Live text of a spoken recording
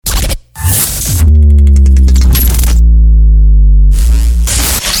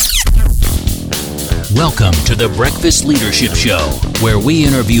Welcome to the Breakfast Leadership Show, where we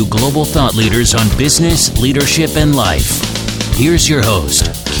interview global thought leaders on business, leadership, and life. Here's your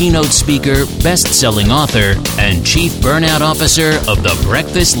host, keynote speaker, best-selling author, and chief burnout officer of the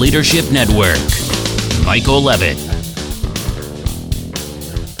Breakfast Leadership Network, Michael Levitt.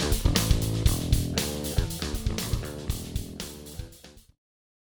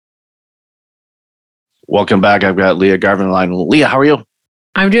 Welcome back. I've got Leah Garvin on the line. Leah, how are you?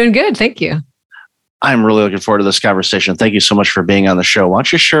 I'm doing good. Thank you. I'm really looking forward to this conversation. Thank you so much for being on the show. Why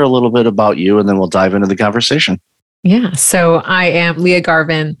don't you share a little bit about you, and then we'll dive into the conversation. Yeah. So I am Leah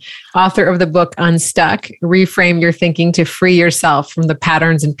Garvin, author of the book Unstuck, Reframe Your Thinking to Free Yourself from the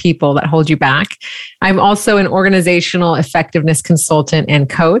Patterns and People That Hold You Back. I'm also an organizational effectiveness consultant and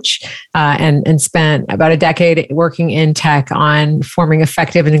coach, and spent about a decade working in tech on forming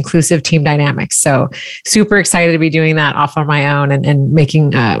effective and inclusive team dynamics. So super excited to be doing that off on my own and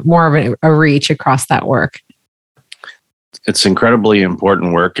making more of a reach across that work. It's incredibly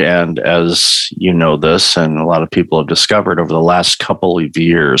important work. And as you know this, and a lot of people have discovered over the last couple of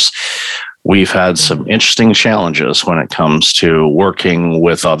years, we've had some interesting challenges when it comes to working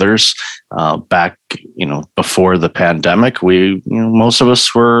with others. Back, before the pandemic, most of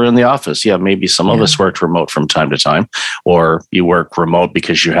us were in the office. Yeah, maybe some of us worked remote from time to time, or you work remote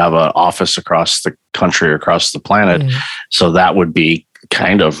because you have an office across the country, or across the planet. So that would be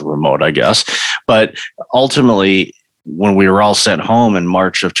kind of remote, I guess. But ultimately, when we were all sent home in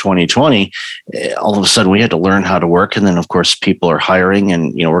March of 2020, all of a sudden we had to learn how to work. And then, of course, people are hiring,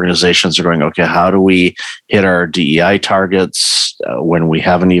 and organizations are going, okay, how do we hit our DEI targets when we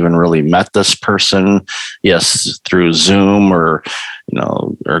haven't even really met this person? Yes, through Zoom or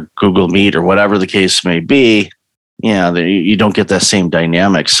Google Meet or whatever the case may be. Yeah, you don't get that same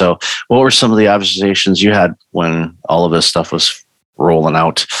dynamic. So what were some of the observations you had when all of this stuff was rolling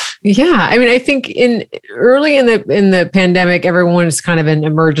out? Yeah. I mean, I think early in the pandemic, everyone was kind of in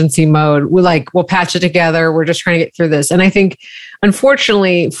emergency mode. We'll patch it together. We're just trying to get through this. And I think,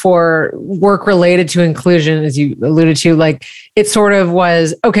 unfortunately, for work related to inclusion, as you alluded to, it sort of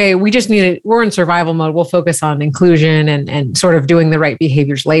was, okay, we're in survival mode. We'll focus on inclusion and sort of doing the right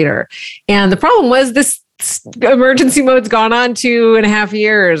behaviors later. And the problem was this emergency mode's gone on 2.5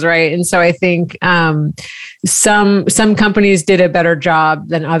 years, right? And so I think some companies did a better job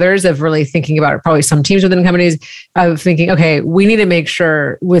than others of really thinking about it. Probably some teams within companies of thinking, okay, we need to make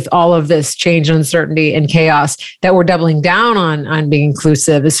sure with all of this change, uncertainty, and chaos that we're doubling down on being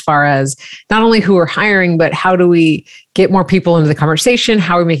inclusive as far as not only who we're hiring, but how do we get more people into the conversation?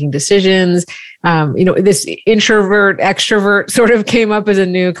 How are we making decisions? This introvert, extrovert sort of came up as a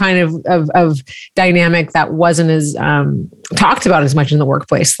new kind of dynamic that wasn't as talked about as much in the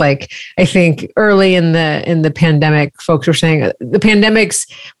workplace. I think early in the pandemic, folks were saying the pandemic's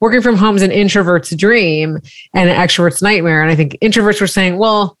working from home is an introvert's dream and an extrovert's nightmare. And I think introverts were saying,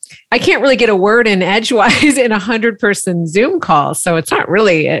 well, I can't really get a word in edgewise in 100-person Zoom call. So it's not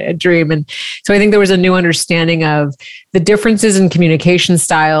really a dream. And so I think there was a new understanding of the differences in communication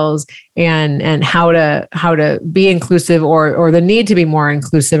styles and how to be inclusive or the need to be more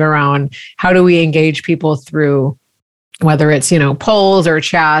inclusive around how do we engage people through whether it's, polls or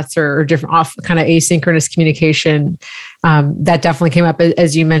chats or different kind of asynchronous communication. That definitely came up,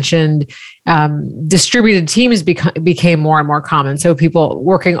 as you mentioned. Distributed teams became more and more common. So people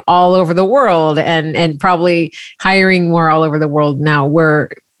working all over the world and probably hiring more all over the world now, where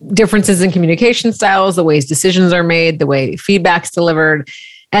differences in communication styles, the ways decisions are made, the way feedback's delivered.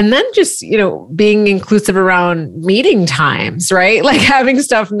 And then just, being inclusive around meeting times, right? Having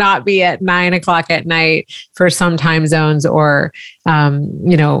stuff not be at 9:00 at night for some time zones, or,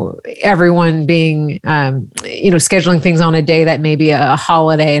 everyone being, scheduling things on a day that may be a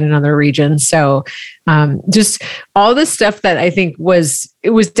holiday in another region. So just all this stuff that I think was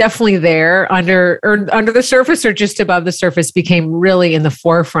definitely there under the surface or just above the surface became really in the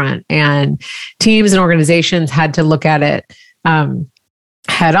forefront, and teams and organizations had to look at it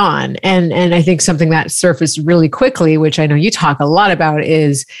head on. And I think something that surfaced really quickly, which I know you talk a lot about,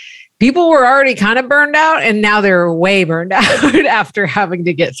 is people were already kind of burned out, and now they're way burned out after having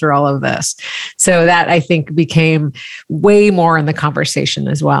to get through all of this. So that, I think, became way more in the conversation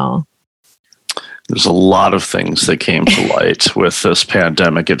as well. There's a lot of things that came to light with this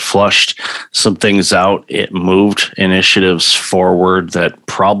pandemic. It flushed some things out. It moved initiatives forward that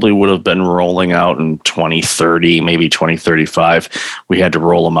probably would have been rolling out in 2030, maybe 2035. We had to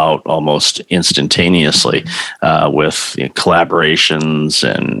roll them out almost instantaneously with collaborations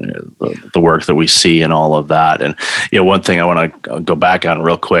and the work that we see and all of that. And one thing I want to go back on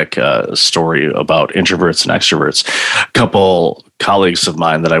real quick, a story about introverts and extroverts. A couple colleagues of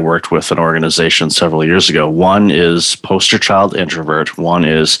mine that I worked with in an organization several years ago. One is poster child introvert. One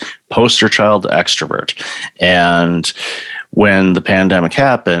is poster child extrovert. And when the pandemic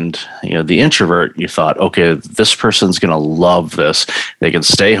happened, the introvert, you thought, okay, this person's going to love this. They can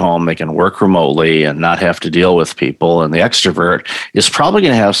stay home, they can work remotely and not have to deal with people. And the extrovert is probably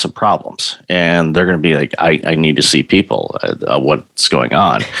going to have some problems. And they're going to be like, I need to see people, what's going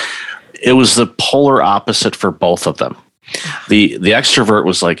on. It was the polar opposite for both of them. The extrovert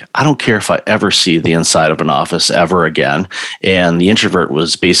was like, I don't care if I ever see the inside of an office ever again. And the introvert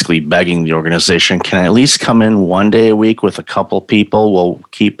was basically begging the organization, can I at least come in one day a week with a couple people? We'll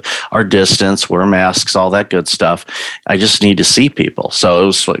keep our distance, wear masks, all that good stuff. I just need to see people. So it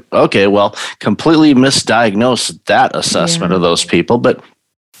was like, okay, well, completely misdiagnosed that assessment of those people. But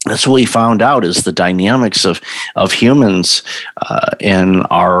that's what we found out is the dynamics of humans in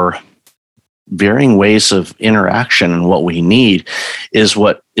our varying ways of interaction, and what we need is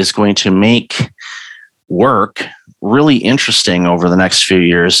what is going to make work really interesting over the next few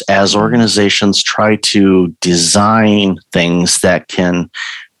years as organizations try to design things that can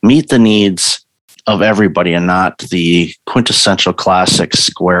meet the needs of everybody and not the quintessential classic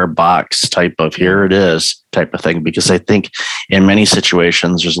square box type of here it is type of thing. Because I think in many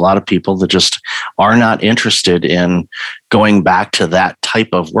situations, there's a lot of people that just are not interested in going back to that type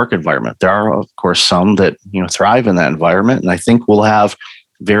of work environment. There are, of course, some that thrive in that environment. And I think we'll have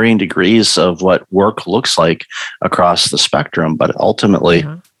varying degrees of what work looks like across the spectrum. But ultimately,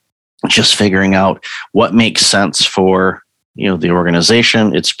 just figuring out what makes sense for the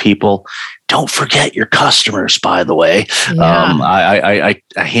organization, its people. Don't forget your customers, by the way. I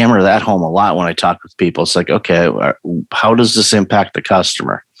hammer that home a lot when I talk with people. It's like, okay, how does this impact the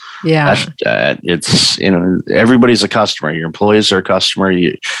customer? Yeah, it's everybody's a customer. Your employees are a customer.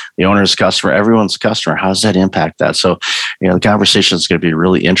 The owner's a customer. Everyone's a customer. How does that impact that? So, the conversation is going to be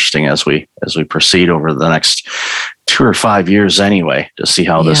really interesting as we proceed over the next 2 or 5 years, anyway, to see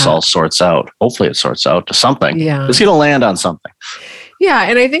how this all sorts out. Hopefully, it sorts out to something. Yeah, it's going to land on something. Yeah.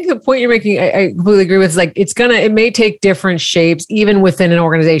 And I think the point you're making, I completely agree with, is like, it may take different shapes, even within an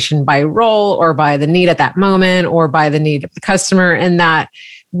organization by role or by the need at that moment or by the need of the customer. And that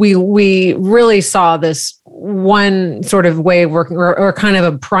we really saw this one sort of way of working or kind of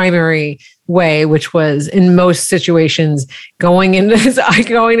a primary way, which was in most situations going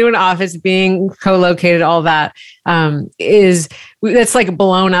to an office, being co-located, all that that's like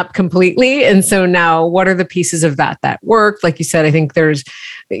blown up completely. And so now what are the pieces of that work? Like you said, I think there's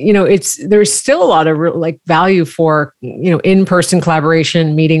still a lot of value for, in-person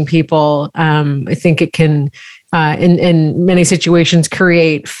collaboration, meeting people. I think it can, in many situations,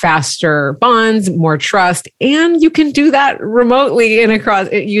 create faster bonds, more trust, and you can do that remotely and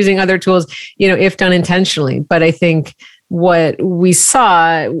across using other tools, if done intentionally. But I think what we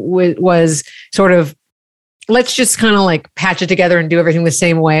saw was sort of, let's just kind of like patch it together and do everything the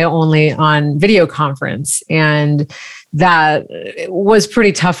same way, only on video conference. And that was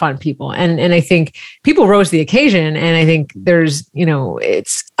pretty tough on people. And I think people rose to the occasion. And I think there's,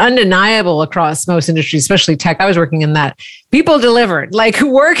 it's undeniable across most industries, especially tech. I was working in that. People delivered, like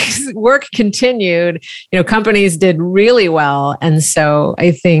work continued, companies did really well. And so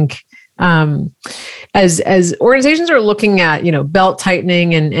I think as organizations are looking at, belt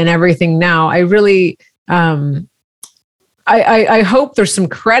tightening and everything now, I really, I hope there's some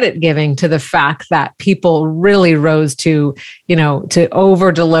credit giving to the fact that people really rose to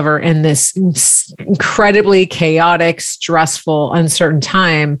over deliver in this incredibly chaotic, stressful, uncertain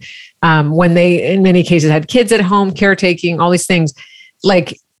time, when they, in many cases, had kids at home, caretaking, all these things.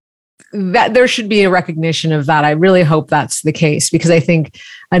 Like that, there should be a recognition of that. I really hope that's the case, because I think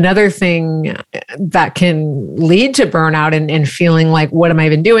another thing that can lead to burnout and feeling like, what am I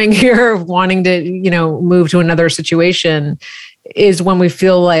even doing here? Wanting to, move to another situation is when we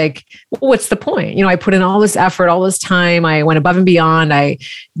feel like, well, what's the point? I put in all this effort, all this time. I went above and beyond. I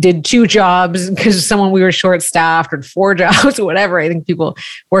did 2 jobs because we were short staffed, or 4 jobs, or whatever. I think people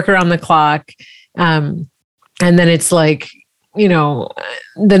work around the clock. And then it's like,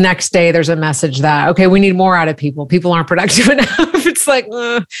 the next day there's a message that, okay, we need more out of people. People aren't productive enough. It's like,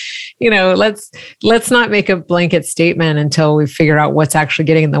 let's not make a blanket statement until we figure out what's actually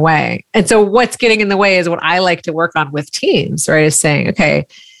getting in the way. And so what's getting in the way is what I like to work on with teams, right? Is saying, okay,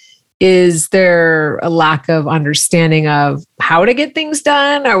 is there a lack of understanding of how to get things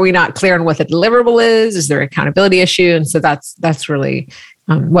done? Are we not clear on what the deliverable is? Is there an accountability issue? And so that's really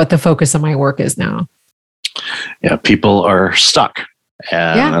what the focus of my work is now. Yeah, people are stuck.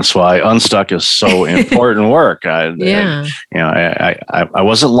 And that's why Unstuck is so important work. I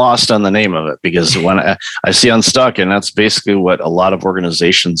wasn't lost on the name of it, because when I see Unstuck, and that's basically what a lot of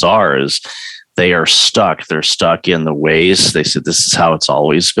organizations are, is they are stuck. They're stuck in the ways they said this is how it's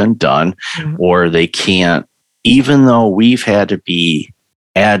always been done, or they can't, even though we've had to be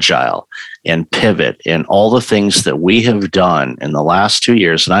agile and pivot and all the things that we have done in the last 2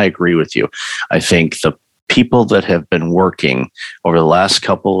 years. And I agree with you. I think the people that have been working over the last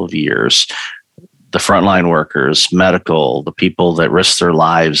couple of years, the frontline workers, medical, the people that risk their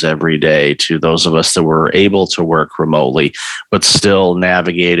lives every day, to those of us that were able to work remotely, but still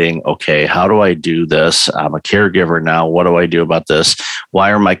navigating, okay, how do I do this? I'm a caregiver now. What do I do about this?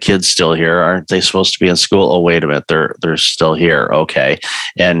 Why are my kids still here? Aren't they supposed to be in school? Oh, wait a minute. They're still here. Okay.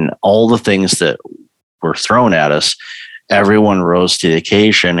 And all the things that were thrown at us, everyone rose to the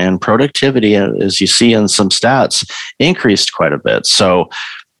occasion, and productivity, as you see in some stats, increased quite a bit. So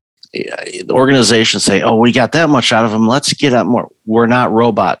the organizations say, oh, we got that much out of them, let's get out more. We're not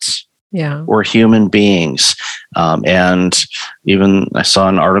robots. Yeah, we're human beings. And even I saw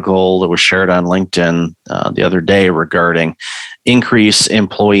an article that was shared on LinkedIn the other day regarding increased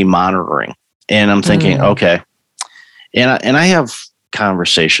employee monitoring. And I'm thinking, okay. And I have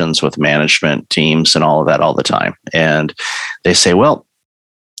conversations with management teams and all of that all the time. And they say, well,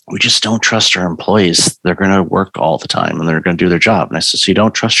 we just don't trust our employees. They're going to work all the time and they're going to do their job. And I said, so you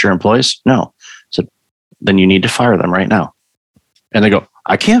don't trust your employees? No. So then you need to fire them right now. And they go,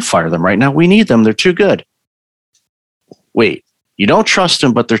 I can't fire them right now. We need them. They're too good. Wait, you don't trust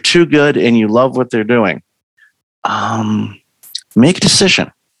them, but they're too good and you love what they're doing. Make a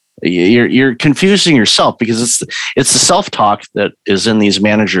decision. You're confusing yourself, because it's the self-talk that is in these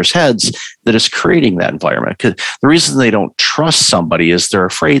managers' heads that is creating that environment. Because the reason they don't trust somebody is they're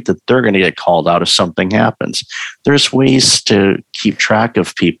afraid that they're going to get called out if something happens. There's ways to keep track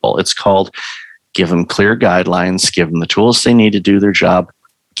of people. It's called give them clear guidelines, give them the tools they need to do their job,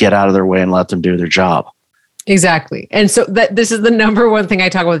 get out of their way and let them do their job. Exactly. And so this is the number one thing I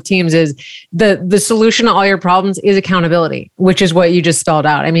talk about with teams is the solution to all your problems is accountability, which is what you just spelled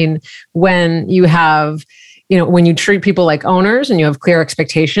out. I mean, when you have, when you treat people like owners and you have clear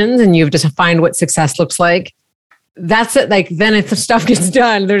expectations and you've defined what success looks like, that's it. Like, then if the stuff gets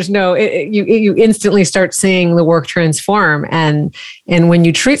done, there's you instantly start seeing the work transform. And when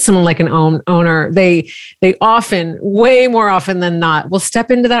you treat someone like an owner, they often, way more often than not, will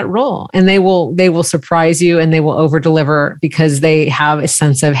step into that role, and they will surprise you and they will over deliver, because they have a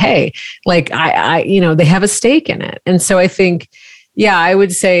sense of, hey, like they have a stake in it. And so I think, I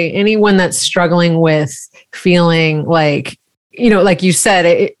would say anyone that's struggling with feeling like, like you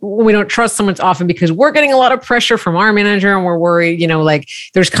said, we don't trust someone, it's often because we're getting a lot of pressure from our manager and we're worried, like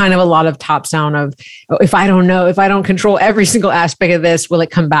there's kind of a lot of tops down of, if I don't control every single aspect of this, will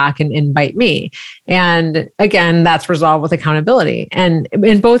it come back and bite me? And again, that's resolved with accountability and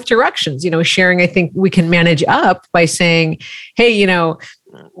in both directions, sharing. I think we can manage up by saying, hey,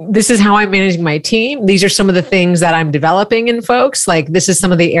 this is how I'm managing my team. These are some of the things that I'm developing in folks. Like, this is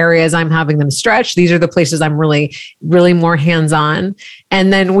some of the areas I'm having them stretch. These are the places I'm really, really more hands-on.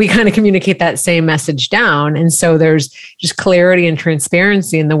 And then we kind of communicate that same message down. And so there's just clarity and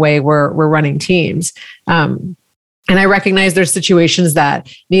transparency in the way we're running teams. And I recognize there's situations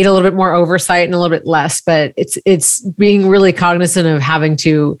that need a little bit more oversight and a little bit less, but it's being really cognizant of having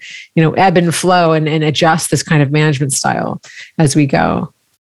to, ebb and flow and adjust this kind of management style as we go.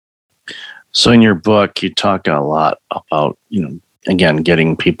 So in your book, you talk a lot about, again,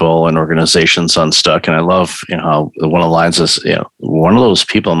 getting people and organizations unstuck. And I love, how one of the lines is, one of those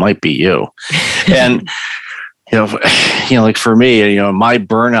people might be you. And, like for me, my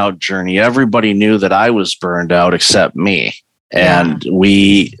burnout journey, everybody knew that I was burned out except me. And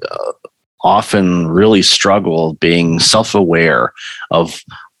we often really struggle being self-aware of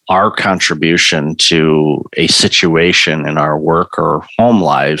our contribution to a situation in our work or home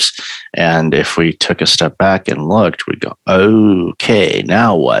lives. And if we took a step back and looked, we'd go, okay,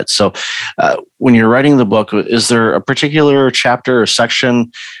 now what? So when you're writing the book, is there a particular chapter or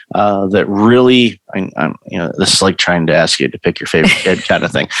section that really, this is like trying to ask you to pick your favorite kid kind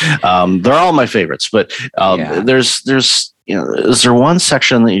of thing. They're all my favorites, but there's is there one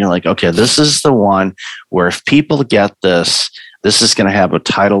section that you're like, okay, this is the one where if people get this is going to have a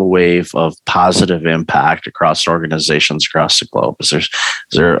tidal wave of positive impact across organizations across the globe? Is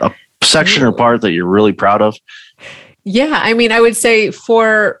there a section or part that you're really proud of? Yeah, I mean, I would say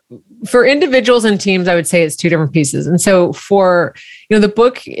for individuals and teams, I would say it's two different pieces. And so for, the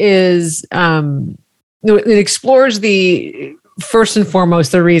book is, it explores the first and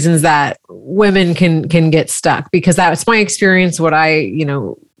foremost, the reasons that women can get stuck, because that's my experience, what I,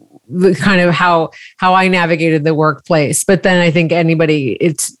 the kind of how I navigated the workplace. But then I think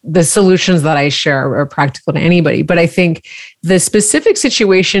it's the solutions that I share are practical to anybody. But I think the specific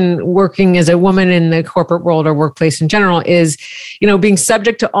situation working as a woman in the corporate world or workplace in general is, being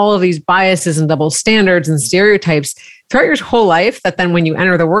subject to all of these biases and double standards and stereotypes throughout your whole life, that then when you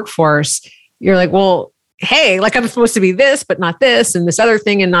enter the workforce, you're like, well, hey, like I'm supposed to be this, but not this, and this other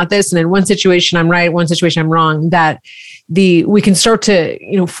thing and not this. And in one situation I'm right, one situation I'm wrong, that we can start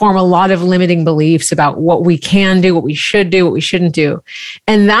to, form a lot of limiting beliefs about what we can do, what we should do, what we shouldn't do.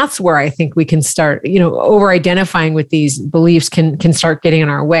 And that's where I think we can start, over identifying with these beliefs can start getting in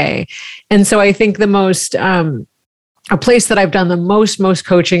our way. And so I think the most, a place that I've done the most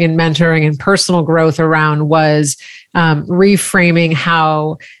coaching and mentoring and personal growth around was reframing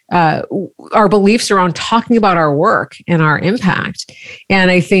how our beliefs around talking about our work and our impact.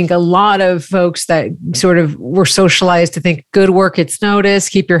 And I think a lot of folks that sort of were socialized to think good work gets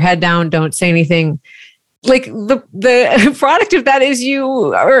noticed, keep your head down, don't say anything. Like the product of that is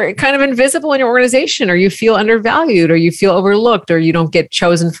you are kind of invisible in your organization, or you feel undervalued, or you feel overlooked, or you don't get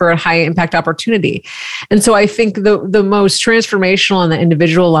chosen for a high impact opportunity. And so I think the most transformational on the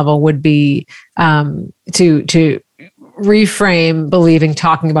individual level would be to reframe believing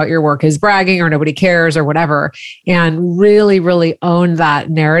talking about your work is bragging or nobody cares or whatever, and really, really own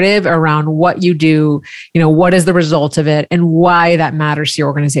that narrative around what you do, what is the result of it and why that matters to your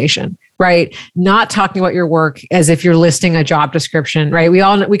organization, right? Not talking about your work as if you're listing a job description, right? We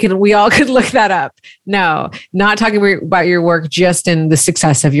all could look that up. No, not talking about your work just in the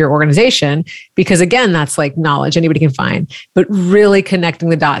success of your organization, because again, that's like knowledge anybody can find, but really connecting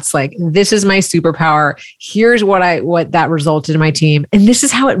the dots. Like, this is my superpower. Here's what that resulted in my team. And this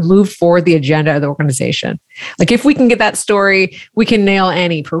is how it moved forward the agenda of the organization. Like, if we can get that story, we can nail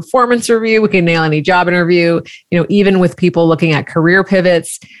any performance review. We can nail any job interview, even with people looking at career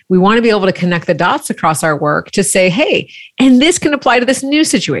pivots. We want to be able to connect the dots across our work to say, hey, and this can apply to this new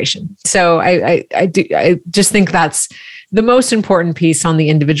situation. So I just think that's the most important piece on the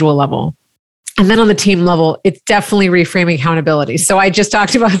individual level. And then on the team level, it's definitely reframing accountability. So I just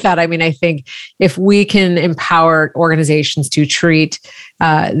talked about that. I mean, I think if we can empower organizations to treat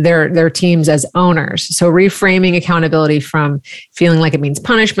their teams as owners, so reframing accountability from feeling like it means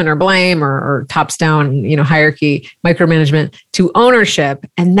punishment or blame or tops down, hierarchy, micromanagement, to ownership,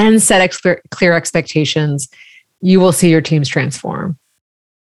 and then set clear expectations, you will see your teams transform.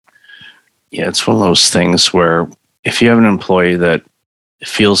 Yeah, it's one of those things where if you have an employee that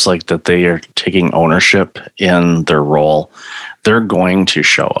feels like that they are taking ownership in their role, they're going to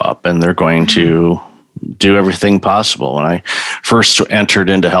show up and they're going to do everything possible. When I first entered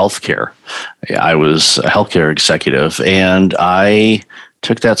into healthcare, I was a healthcare executive, and I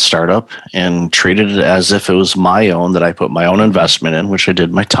took that startup and treated it as if it was my own, that I put my own investment in, which I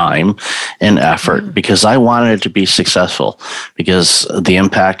did my time and effort, because I wanted it to be successful, because the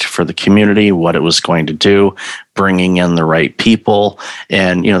impact for the community, what it was going to do, bringing in the right people.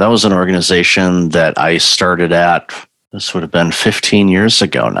 And, that was an organization that I started at, this would have been 15 years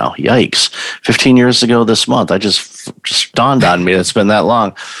ago now. Yikes. 15 years ago this month. I just dawned on me. It's been that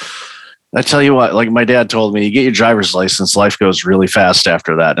long. I tell you what, like my dad told me, you get your driver's license, life goes really fast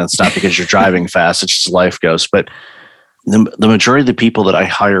after that. And it's not because you're driving fast, it's just life goes. But the majority of the people that I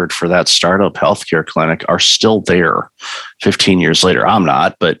hired for that startup healthcare clinic are still there 15 years later. I'm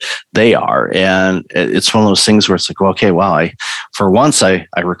not, but they are. And it's one of those things where it's like, well, okay, wow, for once I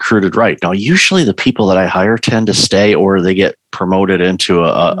recruited right. Now, usually the people that I hire tend to stay, or they get promoted into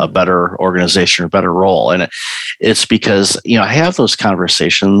a better organization or better role. And it's because, I have those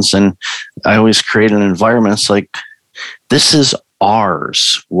conversations, and I always create an environment. It's like, this is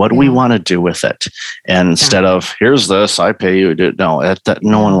ours. What do we want to do with it? And instead of, here's this, I pay you to do it. No,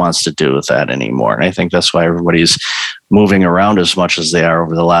 no one wants to do with that anymore. And I think that's why everybody's moving around as much as they are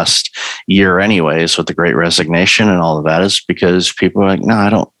over the last year anyways, with the Great Resignation and all of that, is because people are like,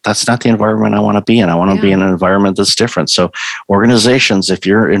 no, that's not the environment I want to be in. I want to be in an environment that's different. So organizations, if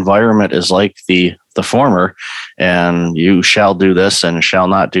your environment is like the former, and you shall do this and shall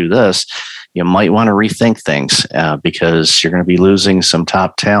not do this, you might want to rethink things, because you're going to be losing some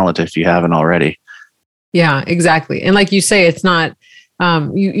top talent if you haven't already. Yeah, exactly. And like you say, it's not,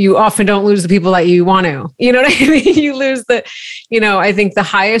 you often don't lose the people that you want to, you know what I mean? You lose I think the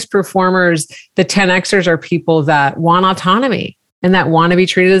highest performers, the 10Xers, are people that want autonomy. and that want to be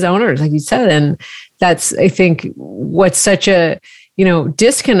treated as owners, like you said. And that's, I think, what's such a,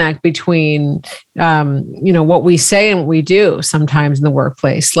 disconnect between, what we say and what we do sometimes in the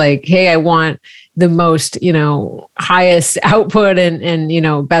workplace. Like, hey, I want the most, highest output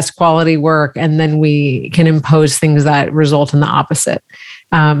and best quality work. And then we can impose things that result in the opposite.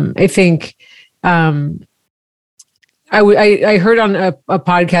 I think, I heard on a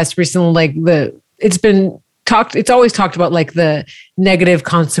podcast recently, like it's always talked about like the negative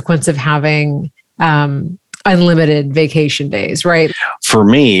consequence of having, unlimited vacation days, right? For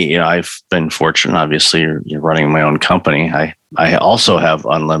me, I've been fortunate. Obviously, you're running my own company. I also have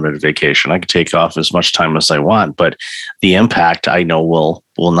unlimited vacation. I can take off as much time as I want, but the impact I know will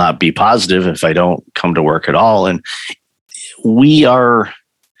not be positive if I don't come to work at all. And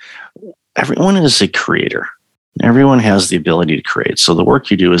everyone is a creator. Everyone has the ability to create. So the work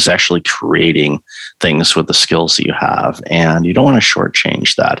you do is actually creating things with the skills that you have, and you don't want to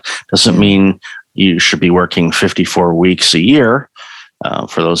shortchange that. Doesn't mean you should be working 54 weeks a year.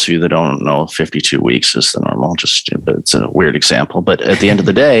 For those of you that don't know, 52 weeks is the normal. It's a weird example. But at the end of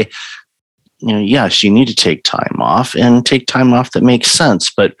the day, yes, you need to take time off and take time off that makes sense.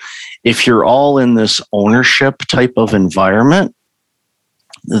 But if you're all in this ownership type of environment,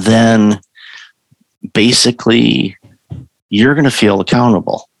 then basically you're going to feel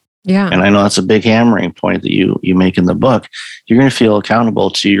accountable. Yeah. And I know that's a big hammering point that you make in the book. You're going to feel accountable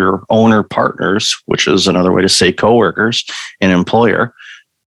to your owner partners, which is another way to say coworkers and employer,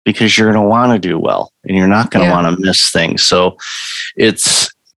 because you're going to want to do well and you're not going to want to miss things. So it's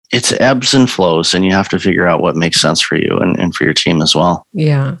ebbs and flows, and you have to figure out what makes sense for you and for your team as well.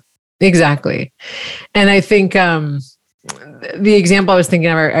 Yeah, exactly. And I think the example I was thinking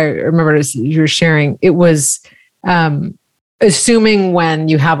of, I remember as you were sharing, it was assuming when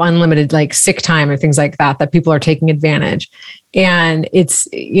you have unlimited like sick time or things like that people are taking advantage. And it's,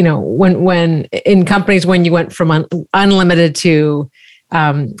 when in companies, when you went from unlimited to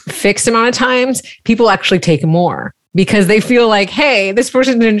fixed amount of times, people actually take more because they feel like, hey, this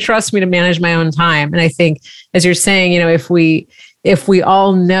person didn't trust me to manage my own time. And I think, as you're saying, if we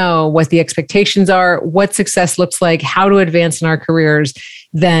all know what the expectations are, what success looks like, how to advance in our careers,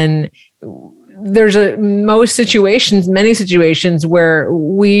 then there's many situations where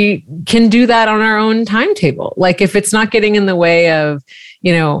we can do that on our own timetable. Like if it's not getting in the way of,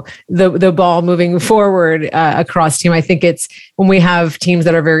 the ball moving forward across team. I think it's when we have teams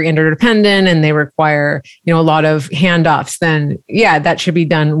that are very interdependent and they require, a lot of handoffs, then that should be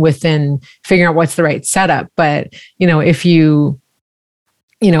done within figuring out what's the right setup. But, if you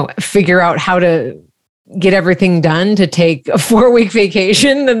figure out how to get everything done to take a 4-week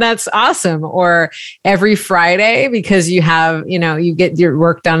vacation, then that's awesome. Or every Friday, because you have, you get your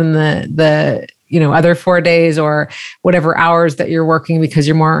work done in the other 4 days, or whatever hours that you're working because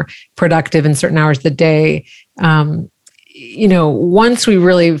you're more productive in certain hours of the day. Once we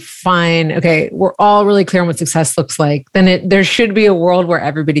really find, okay, we're all really clear on what success looks like, then there should be a world where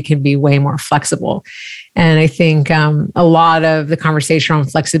everybody can be way more flexible. And I think a lot of the conversation on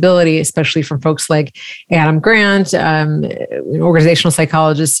flexibility, especially from folks like Adam Grant, organizational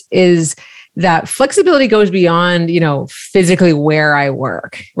psychologist, is that flexibility goes beyond, physically where I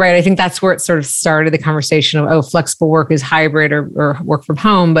work, right? I think that's where it sort of started, the conversation of, flexible work is hybrid or work from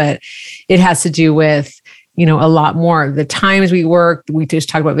home, but it has to do with, a lot more. The times we work, we just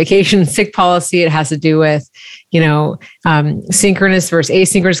talked about vacation, sick policy. It has to do with, synchronous versus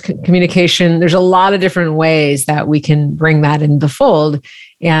asynchronous communication. There's a lot of different ways that we can bring that in the fold.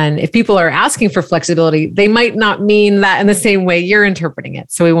 And if people are asking for flexibility, they might not mean that in the same way you're interpreting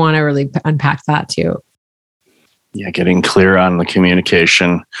it. So we want to really unpack that too. Yeah, getting clear on the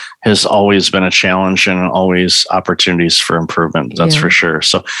communication has always been a challenge and always opportunities for improvement. That's for sure.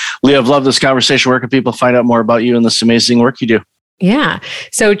 So, Leah, I've loved this conversation. Where can people find out more about you and this amazing work you do? Yeah.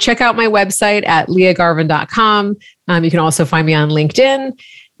 So check out my website at leahgarvin.com. You can also find me on LinkedIn.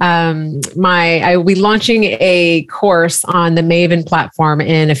 I will be launching a course on the Maven platform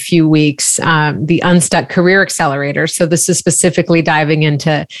in a few weeks, the Unstuck Career Accelerator. So this is specifically diving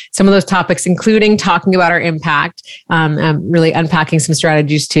into some of those topics, including talking about our impact, really unpacking some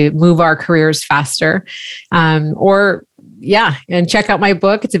strategies to move our careers faster. And check out my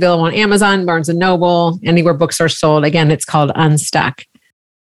book. It's available on Amazon, Barnes & Noble, anywhere books are sold. Again, it's called Unstuck.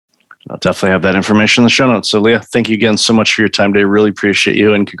 I'll definitely have that information in the show notes. So, Leah, thank you again so much for your time today. Really appreciate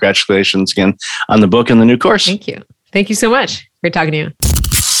you, and congratulations again on the book and the new course. Thank you. Thank you so much. Great talking to you.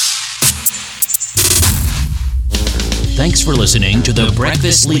 Thanks for listening to the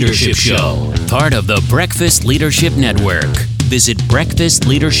Breakfast Leadership Show, part of the Breakfast Leadership Network. Visit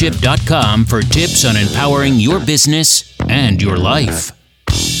breakfastleadership.com for tips on empowering your business and your life.